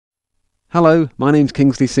Hello, my name's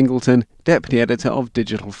Kingsley Singleton, Deputy Editor of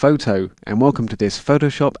Digital Photo, and welcome to this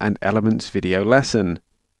Photoshop and Elements video lesson.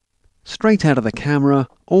 Straight out of the camera,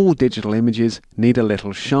 all digital images need a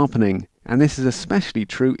little sharpening, and this is especially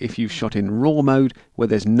true if you've shot in RAW mode where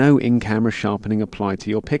there's no in-camera sharpening applied to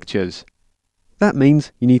your pictures. That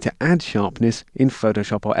means you need to add sharpness in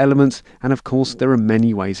Photoshop or Elements, and of course there are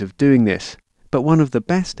many ways of doing this. But one of the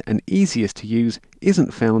best and easiest to use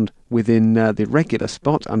isn't found within the regular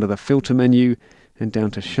spot under the filter menu and down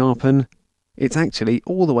to sharpen. It's actually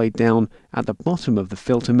all the way down at the bottom of the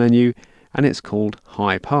filter menu, and it's called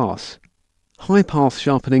high pass. High pass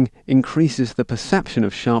sharpening increases the perception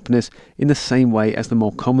of sharpness in the same way as the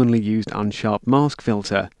more commonly used unsharp mask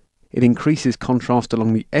filter. It increases contrast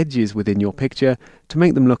along the edges within your picture to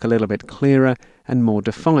make them look a little bit clearer and more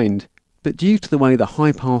defined. But due to the way the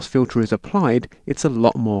high pass filter is applied, it's a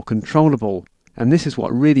lot more controllable, and this is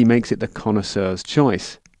what really makes it the connoisseur's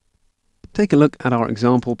choice. Take a look at our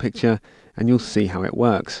example picture and you'll see how it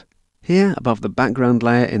works. Here, above the background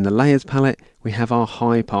layer in the Layers palette, we have our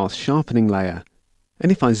high pass sharpening layer.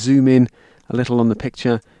 And if I zoom in a little on the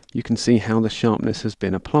picture, you can see how the sharpness has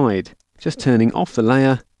been applied. Just turning off the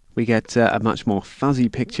layer, we get a much more fuzzy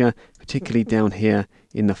picture, particularly down here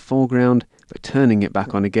in the foreground, but turning it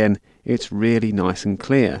back on again, it's really nice and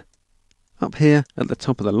clear. Up here at the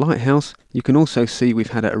top of the lighthouse, you can also see we've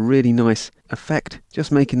had a really nice effect,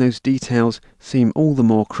 just making those details seem all the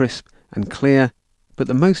more crisp and clear. But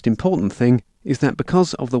the most important thing is that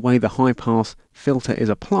because of the way the high pass filter is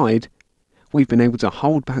applied, we've been able to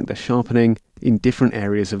hold back the sharpening in different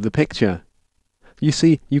areas of the picture. You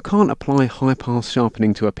see, you can't apply high pass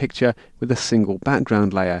sharpening to a picture with a single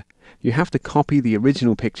background layer. You have to copy the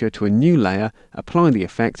original picture to a new layer, apply the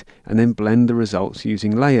effect, and then blend the results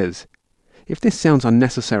using layers. If this sounds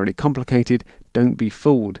unnecessarily complicated, don't be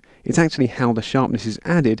fooled. It's actually how the sharpness is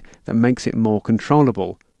added that makes it more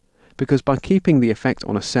controllable. Because by keeping the effect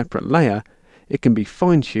on a separate layer, it can be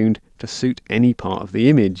fine-tuned to suit any part of the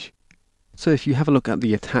image. So if you have a look at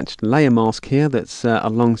the attached layer mask here that's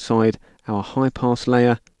alongside our high pass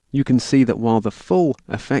layer, you can see that while the full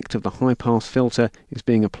effect of the high pass filter is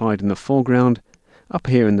being applied in the foreground, up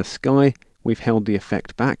here in the sky we've held the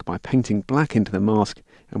effect back by painting black into the mask,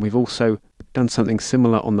 and we've also done something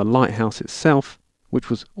similar on the lighthouse itself, which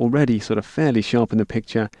was already sort of fairly sharp in the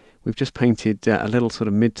picture. We've just painted a little sort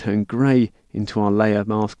of mid-tone grey into our layer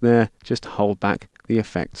mask there, just to hold back the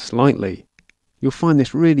effect slightly. You'll find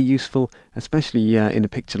this really useful, especially in a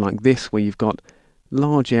picture like this where you've got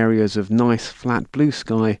large areas of nice flat blue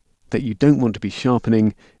sky that you don't want to be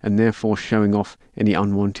sharpening and therefore showing off any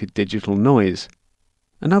unwanted digital noise.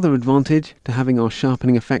 Another advantage to having our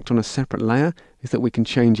sharpening effect on a separate layer is that we can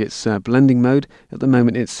change its blending mode. At the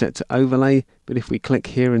moment it's set to overlay, but if we click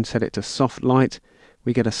here and set it to soft light,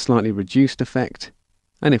 we get a slightly reduced effect.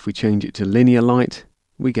 And if we change it to linear light,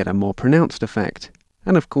 we get a more pronounced effect.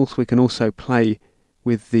 And of course we can also play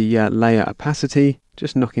with the layer opacity,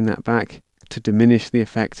 just knocking that back to diminish the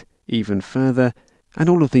effect even further, and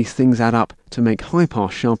all of these things add up to make high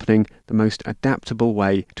pass sharpening the most adaptable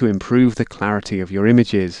way to improve the clarity of your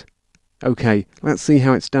images. Okay, let's see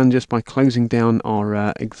how it's done just by closing down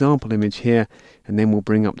our example image here, and then we'll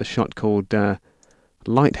bring up the shot called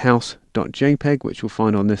lighthouse.jpg, which you'll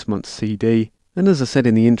find on this month's CD. And as I said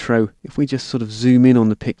in the intro, if we just sort of zoom in on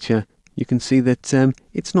the picture, you can see that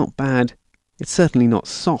it's not bad. It's certainly not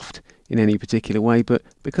soft in any particular way, but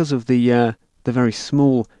because of the very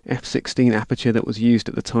small f/16 aperture that was used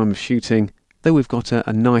at the time of shooting, though we've got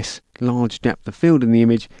a nice large depth of field in the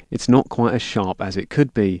image, it's not quite as sharp as it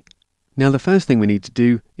could be. Now the first thing we need to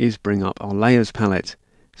do is bring up our Layers palette.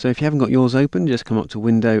 So if you haven't got yours open, just come up to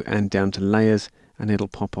Window and down to Layers, and it'll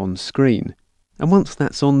pop on screen. And once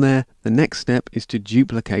that's on there, the next step is to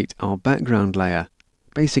duplicate our background layer.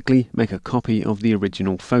 Basically make a copy of the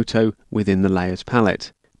original photo within the Layers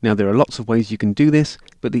palette. Now there are lots of ways you can do this,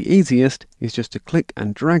 but the easiest is just to click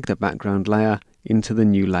and drag the background layer into the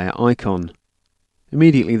new layer icon.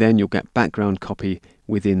 Immediately then you'll get background copy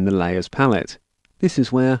within the Layers palette. This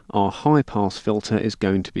is where our high pass filter is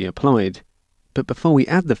going to be applied. But before we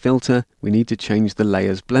add the filter, we need to change the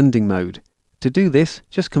layers blending mode. To do this,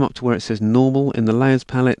 just come up to where it says Normal in the Layers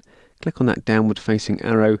palette, click on that downward facing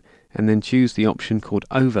arrow, and then choose the option called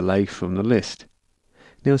Overlay from the list.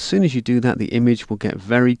 Now as soon as you do that, the image will get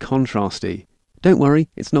very contrasty. Don't worry,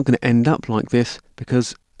 it's not going to end up like this,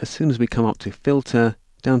 because as soon as we come up to Filter,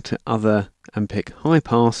 down to Other, and pick High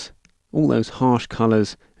Pass, all those harsh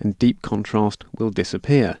colours and deep contrast will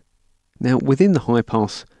disappear. Now within the High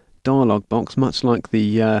Pass dialog box, much like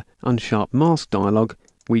the Unsharp Mask dialog,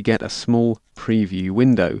 we get a small preview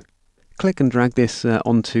window. Click and drag this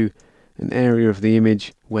onto an area of the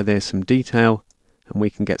image where there's some detail, and we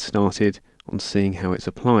can get started on seeing how it's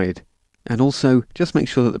applied. And also just make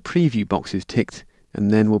sure that the preview box is ticked,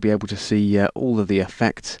 and then we'll be able to see all of the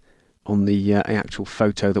effects on the actual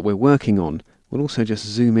photo that we're working on. We'll also just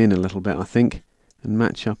zoom in a little bit, I think, and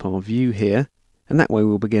match up our view here, and that way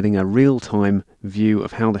we'll be getting a real-time view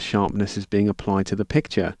of how the sharpness is being applied to the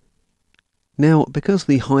picture. Now, because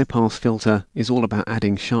the high pass filter is all about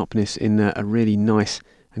adding sharpness in a really nice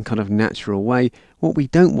and kind of natural way, what we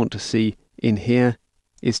don't want to see in here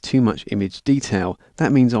is too much image detail.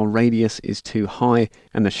 That means our radius is too high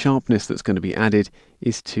and the sharpness that's going to be added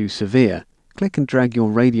is too severe. Click and drag your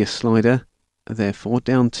radius slider, therefore,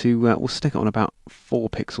 down to, we'll stick it on about 4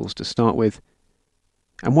 pixels to start with.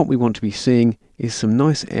 And what we want to be seeing is some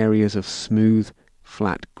nice areas of smooth,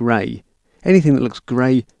 flat grey. Anything that looks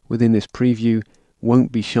grey within this preview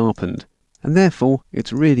won't be sharpened, and therefore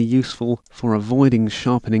it's really useful for avoiding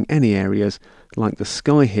sharpening any areas like the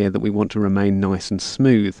sky here that we want to remain nice and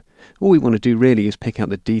smooth. All we want to do really is pick out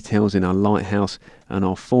the details in our lighthouse and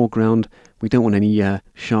our foreground. We don't want any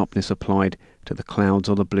sharpness applied to the clouds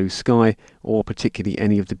or the blue sky, or particularly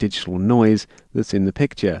any of the digital noise that's in the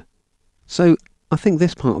picture. So I think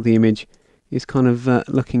this part of the image is kind of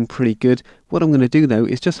looking pretty good. What I'm going to do though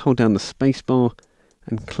is just hold down the space bar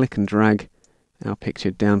and click and drag our picture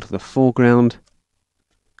down to the foreground,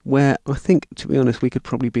 where I think, to be honest, we could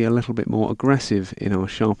probably be a little bit more aggressive in our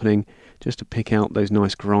sharpening just to pick out those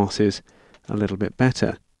nice grasses a little bit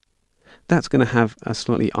better. That's going to have a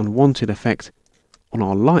slightly unwanted effect on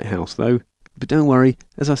our lighthouse though, but don't worry,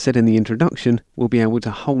 as I said in the introduction, we'll be able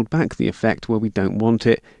to hold back the effect where we don't want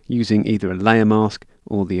it using either a layer mask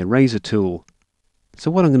or the eraser tool. So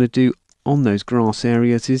what I'm going to do on those grass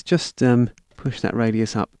areas is just push that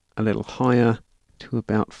radius up a little higher to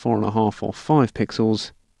about 4.5 or 5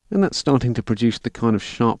 pixels, and that's starting to produce the kind of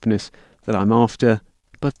sharpness that I'm after.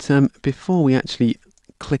 But before we actually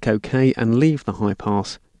click OK and leave the high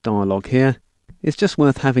pass dialog here, it's just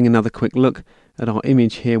worth having another quick look at our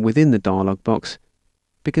image here within the dialog box,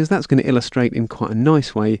 because that's going to illustrate in quite a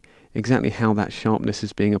nice way exactly how that sharpness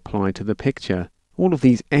is being applied to the picture. All of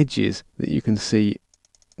these edges that you can see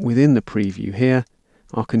within the preview here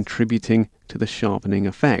are contributing to the sharpening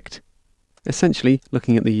effect. Essentially,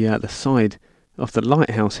 looking at the side of the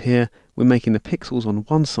lighthouse here, we're making the pixels on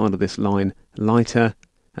one side of this line lighter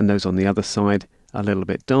and those on the other side a little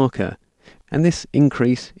bit darker. And this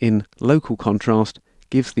increase in local contrast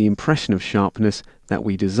gives the impression of sharpness that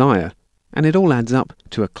we desire. And it all adds up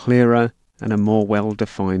to a clearer and a more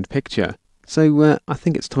well-defined picture. So I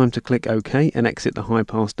think it's time to click OK and exit the high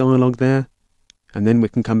pass dialog there. And then we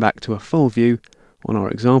can come back to a full view on our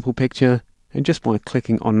example picture, and just by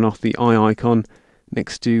clicking on and off the eye icon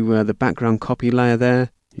next to the background copy layer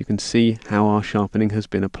there, you can see how our sharpening has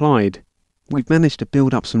been applied. We've managed to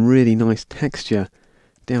build up some really nice texture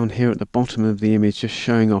down here at the bottom of the image, just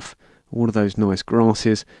showing off all of those nice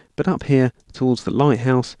grasses, but up here towards the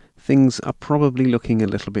lighthouse things are probably looking a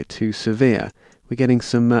little bit too severe. We're getting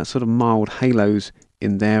some sort of mild halos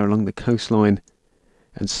in there along the coastline,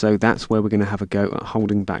 and so that's where we're going to have a go at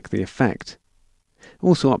holding back the effect.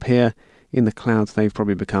 Also up here in the clouds, they've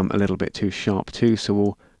probably become a little bit too sharp too, so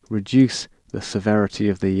we'll reduce the severity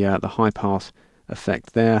of the high pass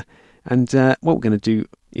effect there. And what we're going to do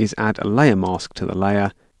is add a layer mask to the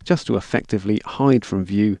layer, just to effectively hide from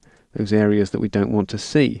view those areas that we don't want to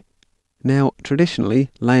see. Now, traditionally,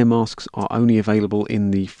 layer masks are only available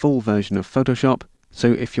in the full version of Photoshop,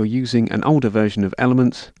 so if you're using an older version of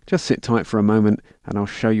Elements, just sit tight for a moment and I'll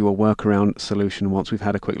show you a workaround solution once we've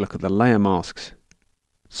had a quick look at the layer masks.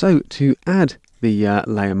 So to add the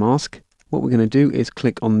layer mask, what we're going to do is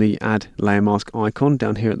click on the Add Layer Mask icon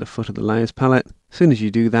down here at the foot of the Layers palette. As soon as you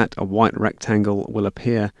do that, a white rectangle will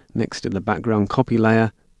appear next to the background copy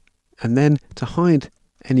layer. And then to hide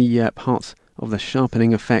any parts of the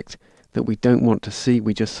sharpening effect that we don't want to see,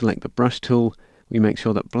 we just select the brush tool. We make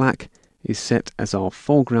sure that black is set as our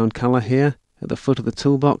foreground color here at the foot of the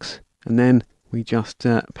toolbox. And then we just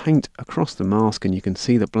paint across the mask, and you can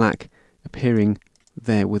see the black appearing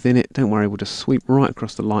there within it. Don't worry, we'll just sweep right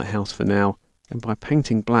across the lighthouse for now, and by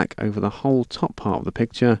painting black over the whole top part of the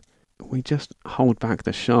picture, we just hold back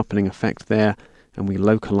the sharpening effect there and we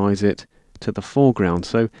localize it to the foreground.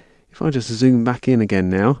 So if I just zoom back in again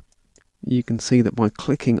now, you can see that by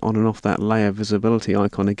clicking on and off that layer visibility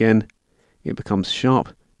icon again, it becomes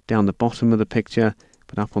sharp down the bottom of the picture,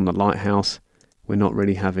 but up on the lighthouse we're not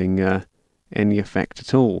really having any effect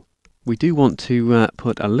at all. We do want to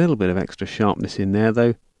put a little bit of extra sharpness in there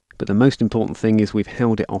though, but the most important thing is we've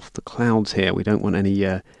held it off the clouds here. We don't want any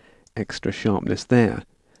extra sharpness there.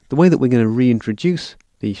 The way that we're going to reintroduce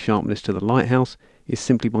the sharpness to the lighthouse is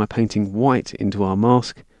simply by painting white into our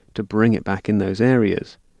mask to bring it back in those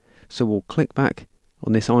areas. So we'll click back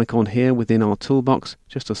on this icon here within our toolbox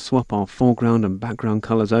just to swap our foreground and background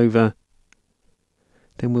colours over.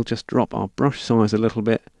 Then we'll just drop our brush size a little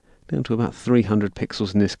bit, down to about 300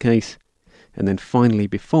 pixels in this case. And then finally,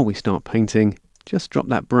 before we start painting, just drop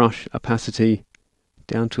that brush opacity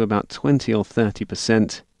down to about 20 or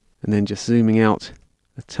 30%, and then just zooming out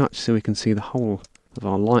a touch so we can see the whole of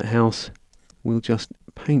our lighthouse. We'll just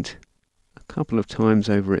paint a couple of times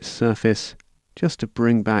over its surface just to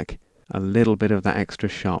bring back a little bit of that extra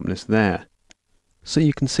sharpness there. So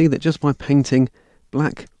you can see that just by painting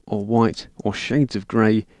black or white or shades of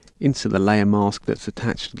grey into the layer mask that's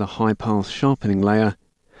attached to the high pass sharpening layer,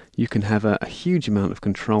 you can have a huge amount of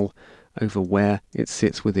control over where it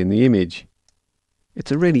sits within the image.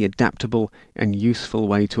 It's a really adaptable and useful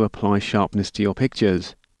way to apply sharpness to your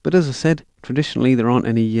pictures. But as I said, traditionally there aren't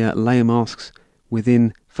any layer masks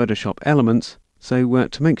within Photoshop Elements, so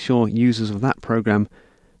to make sure users of that program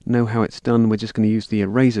know how it's done, we're just going to use the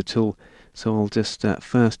eraser tool. So I'll just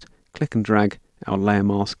first click and drag our layer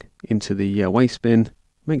mask into the waste bin.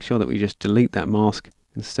 Make sure that we just delete that mask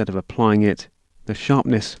instead of applying it. The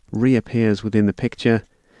sharpness reappears within the picture,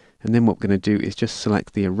 and then what we're going to do is just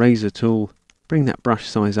select the eraser tool, bring that brush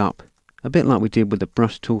size up, a bit like we did with the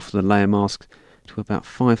brush tool for the layer mask, to about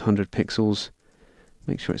 500 pixels.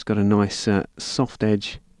 Make sure it's got a nice soft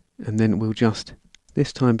edge, and then we'll just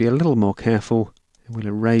this time be a little more careful, and we'll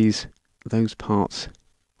erase those parts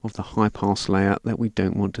of the high pass layer that we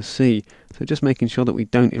don't want to see. So just making sure that we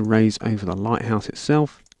don't erase over the lighthouse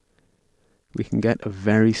itself, we can get a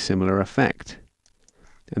very similar effect.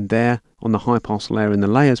 And there on the high pass layer in the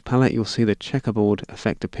layers palette, you'll see the checkerboard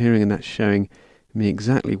effect appearing, and that's showing me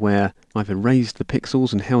exactly where I've erased the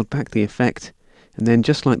pixels and held back the effect. And then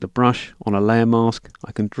just like the brush on a layer mask,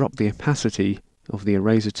 I can drop the opacity of the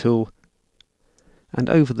eraser tool, and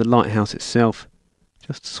over the lighthouse itself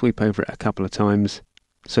just sweep over it a couple of times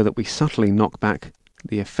so that we subtly knock back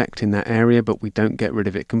the effect in that area, but we don't get rid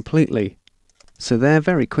of it completely. So there,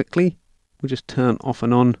 very quickly, we'll just turn off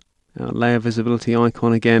and on our layer visibility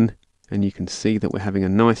icon again, and you can see that we're having a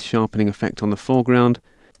nice sharpening effect on the foreground.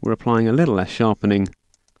 We're applying a little less sharpening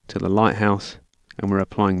to the lighthouse, and we're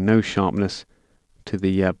applying no sharpness to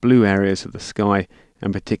the blue areas of the sky,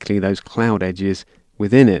 and particularly those cloud edges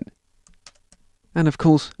within it. And of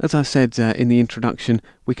course, as I said in the introduction,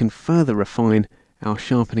 we can further refine our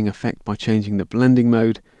sharpening effect by changing the blending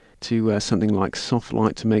mode to something like soft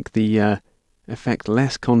light to make the effect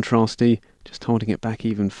less contrasty, just holding it back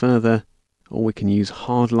even further, or we can use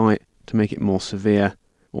hard light to make it more severe,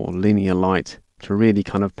 or linear light to really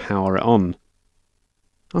kind of power it on.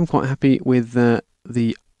 I'm quite happy with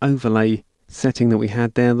the overlay setting that we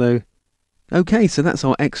had there though. Okay, so that's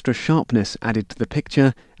our extra sharpness added to the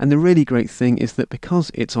picture, and the really great thing is that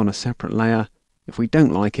because it's on a separate layer, if we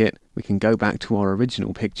don't like it, we can go back to our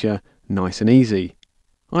original picture nice and easy.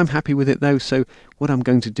 I'm happy with it though, so what I'm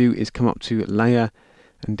going to do is come up to Layer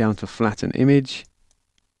and down to Flatten Image,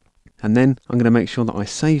 and then I'm going to make sure that I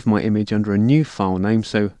save my image under a new file name.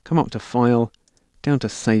 So come up to File, down to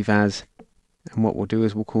Save As, and what we'll do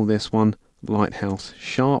is we'll call this one Lighthouse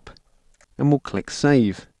Sharp, and we'll click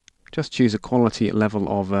Save. Just choose a quality level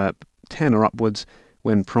of 10 or upwards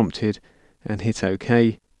when prompted, and hit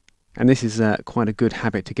OK. And this is quite a good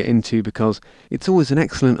habit to get into, because it's always an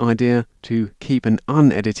excellent idea to keep an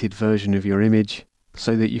unedited version of your image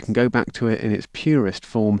so that you can go back to it in its purest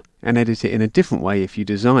form and edit it in a different way if you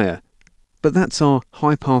desire. But that's our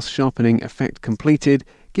high pass sharpening effect completed.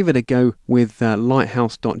 Give it a go with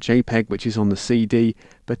lighthouse.jpg, which is on the CD,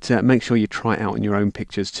 but make sure you try it out in your own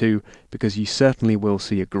pictures too, because you certainly will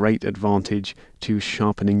see a great advantage to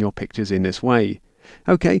sharpening your pictures in this way.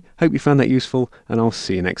 Okay, hope you found that useful, and I'll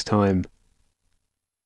see you next time.